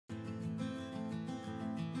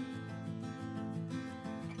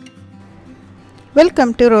Welcome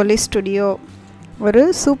to ரோலி studio. ஒரு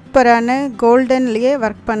சூப்பரான கோல்டன்லேயே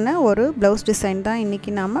work பண்ண ஒரு ப்ளவுஸ் டிசைன் தான்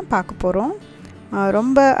இன்றைக்கி நாம் பார்க்க போகிறோம்.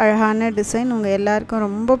 ரொம்ப அழகான டிசைன், உங்கள் எல்லாருக்கும்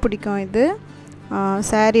ரொம்ப பிடிக்கும். இது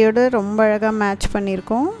சாரியோடு ரொம்ப அழகாக மேட்ச்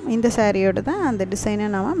பண்ணியிருக்கோம். இந்த சாரியோடு தான் அந்த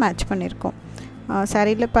டிசைனை நாம் மேட்ச் பண்ணியிருக்கோம்.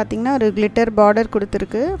 சாரியில் பார்த்திங்கன்னா ஒரு கிளிட்டர் பார்டர்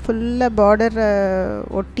கொடுத்துருக்கு. ஃபுல்லாக பார்டர்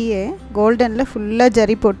ஒட்டியே கோல்டனில் ஃபுல்லாக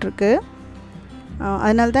ஜரி போட்டிருக்கு.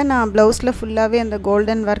 அதனால தான் நான் ப்ளவுஸில் ஃபுல்லாகவே அந்த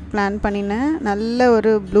கோல்டன் ஒர்க் பிளான் பண்ணினேன். நல்ல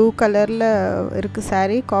ஒரு ப்ளூ கலரில் இருக்குது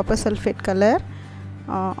சாரீ, காப்பர் சல்ஃபேட் கலர்.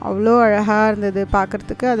 அவ்வளோ அழகாக இருந்தது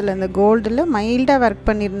பார்க்குறதுக்கு. அதில் அந்த கோல்டில் மைல்டாக ஒர்க்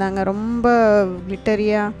பண்ணியிருந்தாங்க, ரொம்ப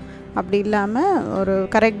கிளிட்டரியாக அப்படி இல்லாமல் ஒரு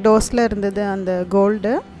கரெக்ட் டோஸில் இருந்தது அந்த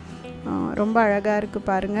கோல்டு. ரொம்ப அழகாக இருக்குது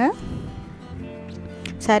பாருங்கள்.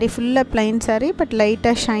 சாரீ ஃபுல்லாக ப்ளைன் சாரீ, பட்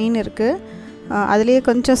லைட்டாக ஷைன் இருக்குது. அதுலேயே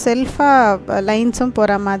கொஞ்சம் செல்ஃபாக லைன்ஸும்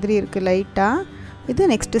போகிற மாதிரி இருக்குது லைட்டாக. இது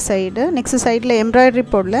நெக்ஸ்ட் சைடில் எம்ப்ராய்டரி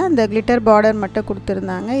போடல, அந்த கிளிட்டர் பார்டர் மட்டும்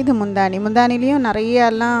கொடுத்துருந்தாங்க. இது முந்தானிலையும்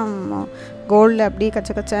நிறையெல்லாம் கோல்டு அப்படியே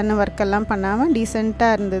கச்ச கச்சான்னு ஒர்க்கெல்லாம் பண்ணாமல்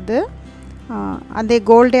டீசெண்டாக இருந்தது. அதே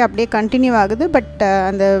கோல்டே அப்படியே கண்டினியூ ஆகுது. பட்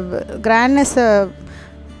அந்த கிராண்ட்னஸை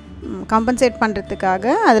காம்பன்சேட்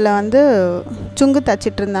பண்ணுறதுக்காக அதில் வந்து சுங்கு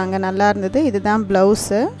தச்சிட்டு இருந்தாங்க, நல்லா இருந்தது. இதுதான்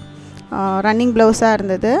ப்ளவுஸு, ரன்னிங் ப்ளவுஸாக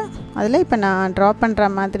இருந்தது. அதில் இப்போ நான் ட்ரா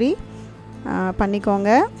பண்ணுற மாதிரி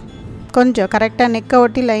பண்ணிக்கோங்க. கொஞ்சம் கரெக்டாக நெக்கை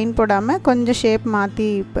ஒட்டி லைன் போடாமல் கொஞ்சம் ஷேப் மாற்றி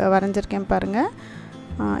இப்போ வரைஞ்சிருக்கேன் பாருங்கள்.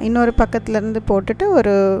 இன்னொரு பக்கத்துலேருந்து போட்டுட்டு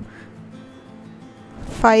ஒரு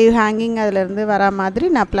 5 ஹேங்கிங் அதிலேருந்து வரா மாதிரி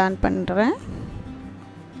நான் பிளான் பண்ணுறேன்.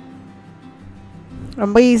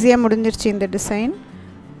 ரொம்ப ஈஸியாக முடிஞ்சிருச்சு இந்த டிசைன்.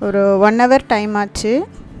 ஒரு 1 hour டைம் ஆச்சு.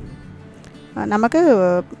 நமக்கு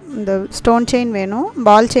இந்த ஸ்டோன் செயின் வேணும்,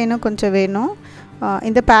 பால் செயினும் கொஞ்சம் வேணும்.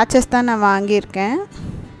 இந்த பேச்சஸ் தான் நான் வாங்கியிருக்கேன்.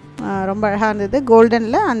 ரொம்ப அழகாக இருந்தது.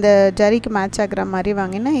 கோல்டனில் அந்த ஜரிக்கு மேட்ச் ஆகிற மாதிரி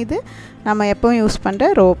வாங்கினேன். இது நம்ம எப்போவும் யூஸ் பண்ணுற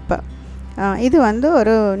ரோப்பு. இது வந்து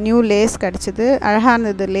ஒரு நியூ லேஸ் கிடச்சிது, அழகாக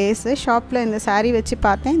இருந்தது லேஸு. ஷாப்பில் இந்த சாரீ வச்சு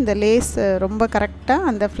பார்த்தேன். இந்த லேஸ் ரொம்ப கரெக்டாக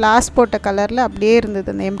அந்த ஃப்ளாஸ் போட்ட கலரில் அப்படியே இருந்தது,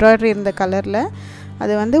 அந்த எம்ப்ராய்டரி இருந்த கலரில்.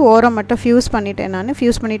 அது வந்து ஓரம் மட்டும் ஃப்யூஸ் பண்ணிட்டேன். நான்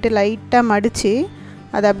ஃப்யூஸ் பண்ணிவிட்டு லைட்டாக மடித்து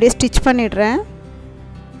அதை அப்படியே ஸ்டிச் பண்ணிடுறேன்.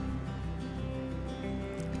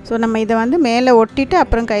 ஸோ நம்ம இதை வந்து மேலே ஒட்டிட்டு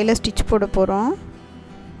அப்புறம் கையில் ஸ்டிச் போட போகிறோம்.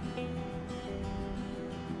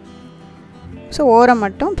 ஸோ ஓரம்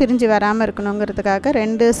மட்டும் பிரிஞ்சு வராமல் இருக்கணுங்கிறதுக்காக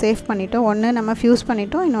 2 சேவ் பண்ணிட்டோம். ஒன்று நம்ம ஃப்யூஸ்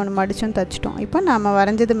பண்ணிட்டோம், இன்னொன்று மடிச்சும் தைச்சிட்டோம். இப்போ நம்ம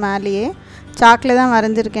வரைஞ்சது மேலேயே சாக்கில் தான்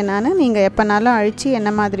வரைஞ்சிருக்கேன் நான். நீங்கள் எப்போனாலும் அழித்து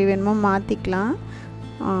என்ன மாதிரி வேணுமோ மாற்றிக்கலாம்.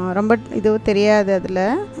 ரொம்ப இதுவும் தெரியாது, அதில்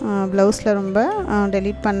ப்ளவுஸில் ரொம்ப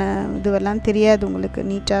டெலீட் பண்ண இதுவெல்லாம் தெரியாது, உங்களுக்கு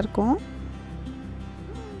நீட்டாக இருக்கும்.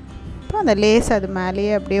 இப்போ அந்த லேஸ் அது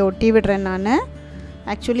மேலேயே அப்படியே ஒட்டி விடுறேன் நான்.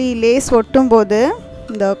 ஆக்சுவலி லேஸ் ஒட்டும் போது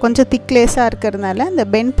இந்த கொஞ்சம் திக் லேஸாக இருக்கிறதுனால இந்த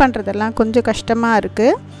பெண்ட் பண்ணுறதெல்லாம் கொஞ்சம் கஷ்டமாக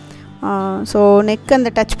இருக்குது. ஸோ நெக் அந்த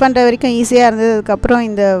டச் பண்ணுற வரைக்கும் ஈஸியாக இருந்தது. அதுக்கப்புறம்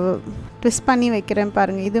இந்த ட்விஸ்ட் பண்ணி வைக்கிறேன்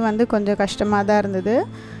பாருங்கள், இது வந்து கொஞ்சம் கஷ்டமாக தான் இருந்தது.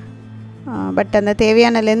 பட் அந்த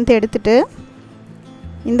தேவையான லென்த் எடுத்துகிட்டு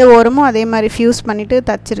இந்த ஓரமும் அதே மாதிரி ஃப்யூஸ் பண்ணிவிட்டு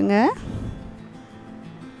தச்சிருங்க.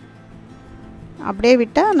 அப்படியே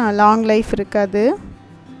விட்டால் நான் லாங் லைஃப் இருக்காது.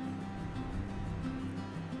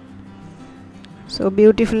 ஸோ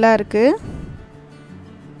பியூட்டிஃபுல்லாக இருக்குது.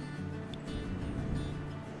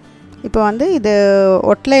 இப்போ வந்து இது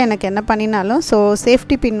ஒட்டில் எனக்கு என்ன பண்ணினாலும் ஸோ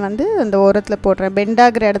சேஃப்டி பின் வந்து அந்த ஓரத்தில் போடுறேன். பெண்ட்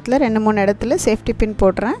ஆகிற இடத்துல 2-3 இடத்துல சேஃப்டி பின்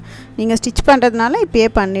போடுறேன். நீங்கள் ஸ்டிச் பண்ணுறதுனால இப்போயே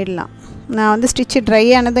பண்ணிடலாம். நான் வந்து ஸ்டிச்சு ட்ரை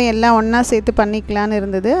ஆனதும் எல்லாம் ஒன்றா சேர்த்து பண்ணிக்கலான்னு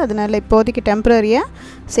இருந்தது. அதனால் இப்போதைக்கு டெம்ப்ரரியாக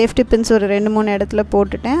சேஃப்டி பின்ஸ் ஒரு 2-3 இடத்துல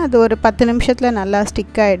போட்டுட்டேன். அது ஒரு 10 நிமிஷத்தில் நல்லா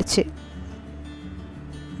ஸ்டிக் ஆகிடுச்சு.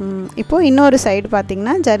 இப்போது இன்னொரு சைடு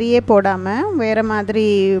பார்த்திங்கன்னா ஜரியே போடாமல் வேறு மாதிரி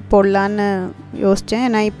போடலான்னு யோசித்தேன்.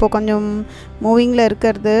 ஏன்னா இப்போது கொஞ்சம் மூவிங்கில்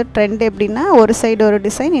இருக்கிறது ட்ரெண்ட் எப்படின்னா, ஒரு சைடு ஒரு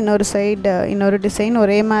டிசைன், இன்னொரு சைடு இன்னொரு டிசைன்,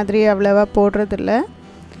 ஒரே மாதிரி அவ்வளோவா போடுறதில்ல.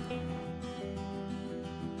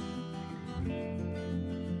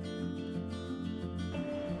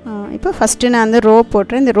 இப்போ ஃபஸ்ட்டு நான் வந்து ரோப்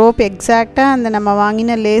போட்டுறேன். இந்த ரோப் எக்ஸாக்டாக அந்த நம்ம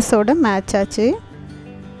வாங்கின லேஸோடு மேட்ச் ஆச்சு,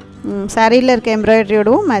 சாரியில் இருக்க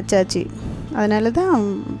எம்ப்ராய்டரியோடவும் மேட்ச் ஆச்சு. அதனால தான்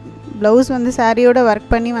ப்ளவுஸ் வந்து சாரியோட ஒர்க்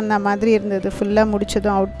பண்ணி வந்த மாதிரி இருந்தது ஃபுல்லாக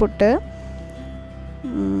முடிச்சதும் அவுட்புட்டு.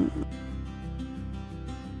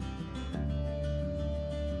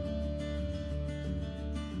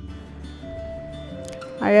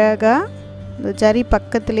 அழகாக இந்த ஜரி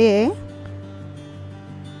பக்கத்துலேயே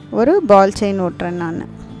ஒரு பால் செயின் ஓட்டுறேன் நான்.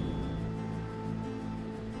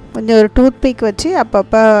 கொஞ்சம் ஒரு டூத் பிக் வச்சு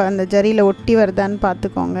அப்பப்போ அந்த ஜரியில் ஒட்டி வருதான்னு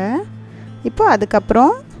பார்த்துக்கோங்க. இப்போ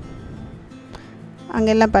அதுக்கப்புறம்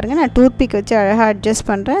அங்கெல்லாம் பாருங்கள், நான் டூத் பிக் வச்சு அழகாக அட்ஜஸ்ட்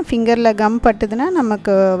பண்ணுறேன். ஃபிங்கரில் கம் பட்டுதுன்னா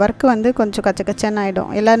நமக்கு ஒர்க்கு வந்து கொஞ்சம் கச்ச கச்சன்னு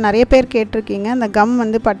ஆகிடும். எல்லோரும் நிறைய பேர் கேட்டிருக்கீங்க, அந்த கம்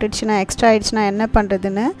வந்து பட்டுடுச்சுன்னா எக்ஸ்ட்ரா ஆகிடுச்சுன்னா என்ன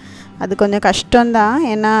பண்ணுறதுன்னு. அது கொஞ்சம் கஷ்டம்தான்.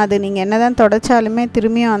 ஏன்னா அது நீங்கள் என்ன தான் தொடச்சாலுமே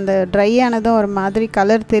திரும்பியும் அந்த ட்ரை ஆனதும் ஒரு மாதிரி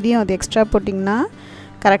கலர் தெரியும். அது எக்ஸ்ட்ரா போட்டிங்கன்னா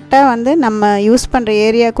கரெக்டாக வந்து நம்ம யூஸ் பண்ணுற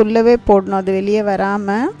ஏரியாக்குள்ளவே போடணும், அது வெளியே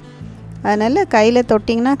வராமல். அதனால் கையில்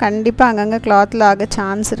தொட்டிங்கன்னா கண்டிப்பாக அங்கங்கே கிளாத்தில் ஆக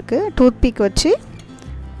சான்ஸ் இருக்குது. டூத்பிக் வச்சு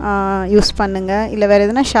யூஸ் பண்ணுங்கள், இல்லை வேறு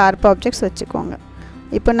எதுனா ஷார்ப் ஆப்ஜெக்ட்ஸ் வச்சுக்கோங்க.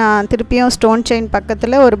 இப்போ நான் திருப்பியும் ஸ்டோன் செயின்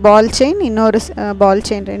பக்கத்தில் ஒரு பால் செயின், இன்னொரு பால்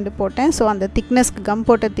செயின் 2 போட்டேன். ஸோ அந்த திக்னஸ்க்கு, கம்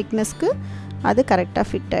போட்ட திக்னஸ்க்கு அது கரெக்டாக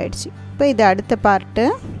ஃபிட் ஆகிடுச்சு. இப்போ இது அடுத்த பார்ட்டு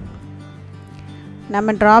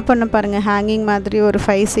நம்ம ட்ரா பண்ண பாருங்கள். ஹேங்கிங் மாதிரி ஒரு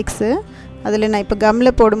 5-6, அதில் நான் இப்போ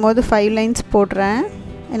கம்மில் போடும்போது 5 லைன்ஸ் போடுறேன்.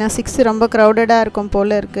 ஏன்னா 6 ரொம்ப க்ரௌடடாக இருக்கும்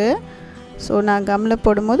போல் இருக்குது. ஸோ நான் கம்மில்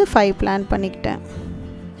போடும்போது 5 பிளான் பண்ணிக்கிட்டேன்.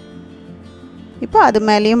 இப்போ அது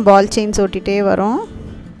மேலேயும் பால் செயின்ஸ் ஓட்டிகிட்டே வரும்.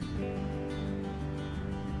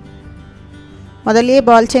 முதல்லையே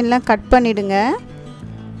பால் செயின்லாம் கட் பண்ணிவிடுங்க.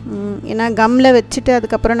 ஏன்னா கம்மில் வச்சுட்டு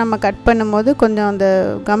அதுக்கப்புறம் நம்ம கட் பண்ணும்போது கொஞ்சம் அந்த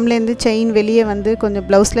கம்லேருந்து செயின் வெளியே வந்து கொஞ்சம்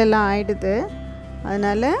ப்ளவுஸ்லலாம் ஆகிடுது.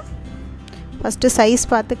 அதனால் ஃபஸ்ட்டு சைஸ்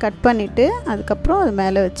பார்த்து கட் பண்ணிவிட்டு அதுக்கப்புறம் அது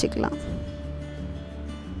மேலே வச்சுக்கலாம்.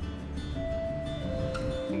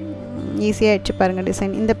 ஈஸியாக ஆகிடுச்சு பாருங்கள்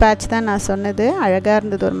டிசைன். இந்த பேட்ச் தான் நான் சொன்னது, அழகாக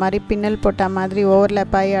இருந்தது. ஒரு மாதிரி பின்னல் போட்ட மாதிரி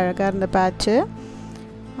ஓவர்லேப் ஆகி அழகாக இருந்த பேட்ச்சு.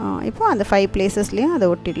 இப்போது அந்த 5 பிளேசஸ்லேயும் அதை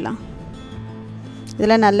ஒட்டிடலாம்.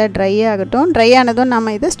 இதில் நல்லா ட்ரை ஆகட்டும். ட்ரை ஆனதும்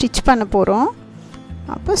நம்ம இதை ஸ்டிச் பண்ண போகிறோம்.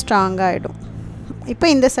 அப்போ ஸ்ட்ராங்காகிடும். இப்போ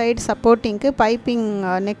இந்த சைடு சப்போர்ட்டிங்க்கு பைப்பிங்,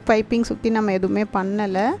 நெக் பைப்பிங் சுற்றி நம்ம எதுவுமே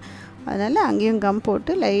பண்ணலை. அதனால் அங்கேயும் கம்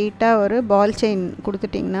போட்டு லைட்டாக ஒரு பால் செயின்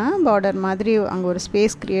கொடுத்துட்டிங்கன்னா பார்டர் மாதிரி அங்கே ஒரு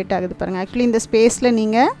ஸ்பேஸ் க்ரியேட் ஆகுது பாருங்கள். ஆக்சுவலி இந்த ஸ்பேஸில்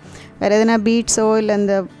நீங்கள் வேறு எதனா பீட்ஸோ இல்லை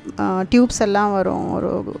இந்த டியூப்ஸ் எல்லாம் வரும்,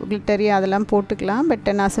 ஒரு கிளிட்டரி, அதெல்லாம் போட்டுக்கலாம். பட்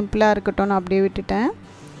நான் சிம்பிளாக இருக்கட்டும்னு அப்படியே விட்டுட்டேன்.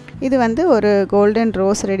 இது வந்து ஒரு கோல்டன்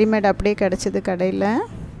ரோஸ் ரெடிமேட் அப்படியே கிடச்சிது கடையில்.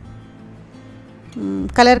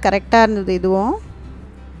 கலர் கரெக்டாக இருந்தது இதுவும்.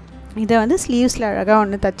 இதை வந்து ஸ்லீவ்ஸில் அழகாக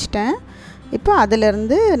ஒன்று தைச்சிட்டேன். இப்போ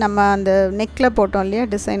அதிலேருந்து நம்ம அந்த நெக்கில் போட்டோம் இல்லையா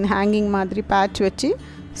டிசைன், ஹேங்கிங் மாதிரி பேட்ச் வச்சு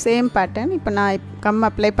சேம் பேட்டர்ன் இப்போ நான் கம்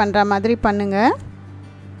அப்ளை பண்ணுற மாதிரி பண்ணுங்கள்.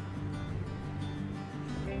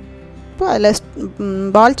 இப்போ அதில்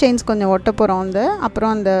பால் செயின்ஸ் கொஞ்சம் ஒட்ட போகிறோம்.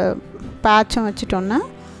 அப்புறம் அந்த பேட்சும் வச்சுட்டோன்னா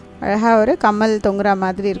அழகாக ஒரு கம்மல் தொங்குற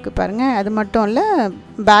மாதிரி இருக்குது பாருங்கள். அது மட்டும் இல்லை,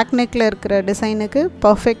 பேக் நெக்கில் இருக்கிற டிசைனுக்கு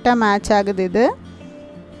பர்ஃபெக்டாக மேட்ச் ஆகுது. இது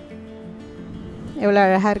எவ்வளோ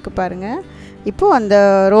அழகாக இருக்குது பாருங்கள். இப்போது அந்த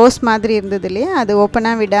ரோஸ் மாதிரி இருந்தது இல்லையா, அது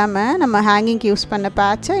ஓப்பனாக விடாமல் நம்ம ஹேங்கிங்க்கு யூஸ் பண்ண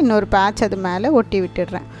பேட்சை இன்னொரு பேட்ச் அது மேலே ஒட்டி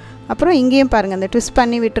விட்டுடுறேன். அப்புறம் இங்கேயும் பாருங்கள், அந்த ட்விஸ்ட்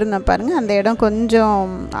பண்ணி விட்டுருந்தேன் பாருங்கள், அந்த இடம்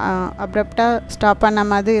கொஞ்சம் அப்ரப்டாக ஸ்டாப் பண்ண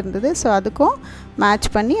மாதிரி இருந்தது. ஸோ அதுக்கும் மேட்ச்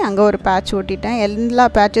பண்ணி அங்கே ஒரு பேட்ச் ஓட்டிட்டேன். எல்லா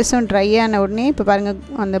பேட்சஸும் ட்ரை ஆன உடனே இப்போ பாருங்கள்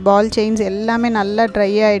அந்த பால் செயின்ஸ் எல்லாமே நல்லா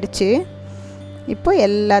ட்ரை ஆகிடுச்சு. இப்போ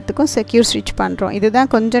எல்லாத்துக்கும் செக்யூர் ஸ்டிச் பண்ணுறோம்.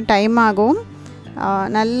 இதுதான் கொஞ்சம் டைம் ஆகும்.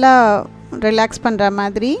 நல்லா ரிலாக்ஸ் பண்ணுற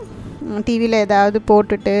மாதிரி டிவியில் ஏதாவது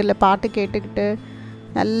போட்டுட்டு இல்லை பாட்டு கேட்டுக்கிட்டு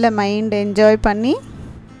நல்ல மைண்ட் என்ஜாய் பண்ணி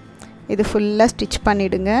இது ஃபுல்லாக ஸ்டிச்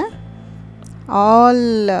பண்ணிவிடுங்க. ஆல்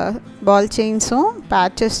பால் செயின்ஸும்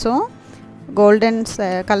பேட்சஸும் கோல்டன்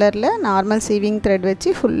கலரில் நார்மல் சீவிங் த்ரெட் வச்சு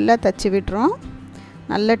ஃபுல்லாக தைச்சி விட்டுறோம்.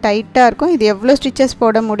 நல்ல டைட்டாக இருக்கும். இது எவ்வளோ ஸ்டிச்சஸ்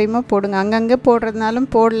போட முடியுமோ போடுங்க. அங்கங்கே போடுறதுனாலும்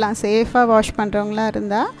போடலாம். சேஃபாக வாஷ் பண்ணுறவங்களா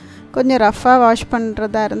இருந்தால், கொஞ்சம் ரஃப்பாக வாஷ்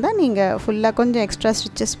பண்ணுறதா இருந்தால் நீங்கள் ஃபுல்லாக கொஞ்சம் எக்ஸ்ட்ரா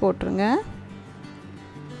ஸ்டிச்சஸ் போட்டுருங்க.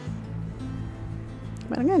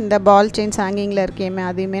 பாருங்கள், இந்த பால் செயின்ஸ் ஹேங்கிங்கில் இருக்கேமே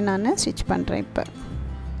அதையுமே நான் ஸ்டிச் பண்ணுறேன். இப்போ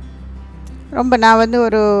ரொம்ப நான் வந்து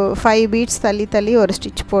ஒரு 5 பீட்ஸ் தள்ளி ஒரு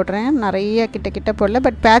ஸ்டிச் போடுறேன். நிறைய கிட்ட போடல,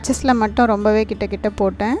 பட் பேட்சஸில் மட்டும் ரொம்பவே கிட்ட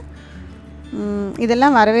போட்டேன்.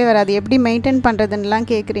 இதெல்லாம் வரவே வராது. எப்படி மெயின்டைன் பண்ணுறதுன்னெலாம்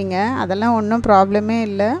கேட்குறீங்க. அதெல்லாம் ஒன்றும் ப்ராப்ளமே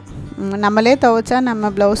இல்லை. நம்மளே துவைச்சா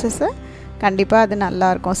நம்ம ப்ளவுஸஸை கண்டிப்பாக அது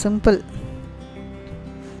நல்லாயிருக்கும். சிம்பிள்.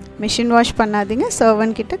 மிஷின் வாஷ் பண்ணாதீங்க,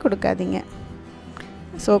 சர்வன்ட் கிட்ட கொடுக்காதீங்க.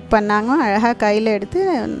 சோக் பண்ணாங்க அழகாக கையில் எடுத்து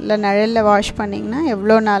இல்லை நிழலில் வாஷ் பண்ணிங்கன்னா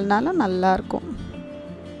எவ்வளோ நாள்னாலும் நல்லாயிருக்கும்.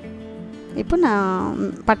 இப்போ நான்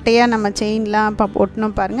பட்டையாக நம்ம செயின்லாம் இப்போ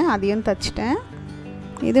ஒட்டணும் பாருங்கள், அதையும் தைச்சிட்டேன்.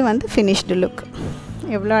 இது வந்து ஃபினிஷ்டு லுக்.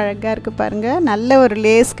 எவ்வளோ அழகாக இருக்குது பாருங்கள். நல்ல ஒரு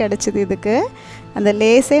லேஸ் கிடச்சிது இதுக்கு. அந்த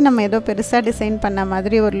லேஸே நம்ம ஏதோ பெருசாக டிசைன் பண்ண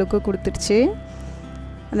மாதிரி ஒரு லுக்கு கொடுத்துருச்சு.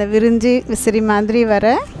 அந்த விரிஞ்சி விசிறி மாதிரி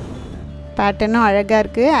வர பேட்டர்னும் அழகாக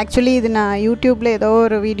இருக்குது. ஆக்சுவலி இது நான் யூடியூப்பில் ஏதோ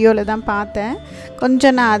ஒரு வீடியோவில் தான் பார்த்தேன்.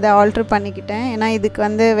 கொஞ்சம் நான் அதை ஆல்ட்ரு பண்ணிக்கிட்டேன். ஏன்னா இதுக்கு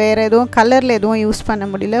வந்து வேறு எதுவும் கலரில் எதுவும் யூஸ் பண்ண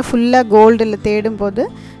முடியல. ஃபுல்லாக கோல்டில் தேடும்போது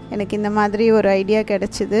எனக்கு இந்த மாதிரி ஒரு ஐடியா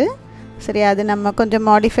கிடச்சிது. சரி, அது நம்ம கொஞ்சம்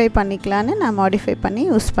மாடிஃபை பண்ணிக்கலான்னு நான் மாடிஃபை பண்ணி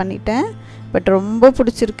யூஸ் பண்ணிட்டேன். பட் ரொம்ப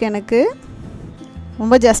பிடிச்சிருக்கு எனக்கு.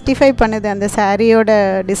 ரொம்ப ஜஸ்டிஃபை பண்ணுது அந்த சாரியோட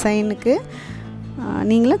டிசைனுக்கு.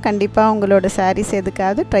 நீங்களும் கண்டிப்பாக உங்களோட சாரீஸ்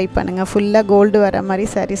எதுக்காவது ட்ரை பண்ணுங்கள். ஃபுல்லாக கோல்டு வர மாதிரி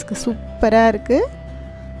சாரீஸ்க்கு சூப்பராக இருக்குது.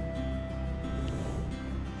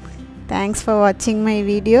 தேங்க்ஸ் ஃபார் வாட்சிங் மை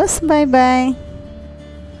வீடியோஸ். Bye bye.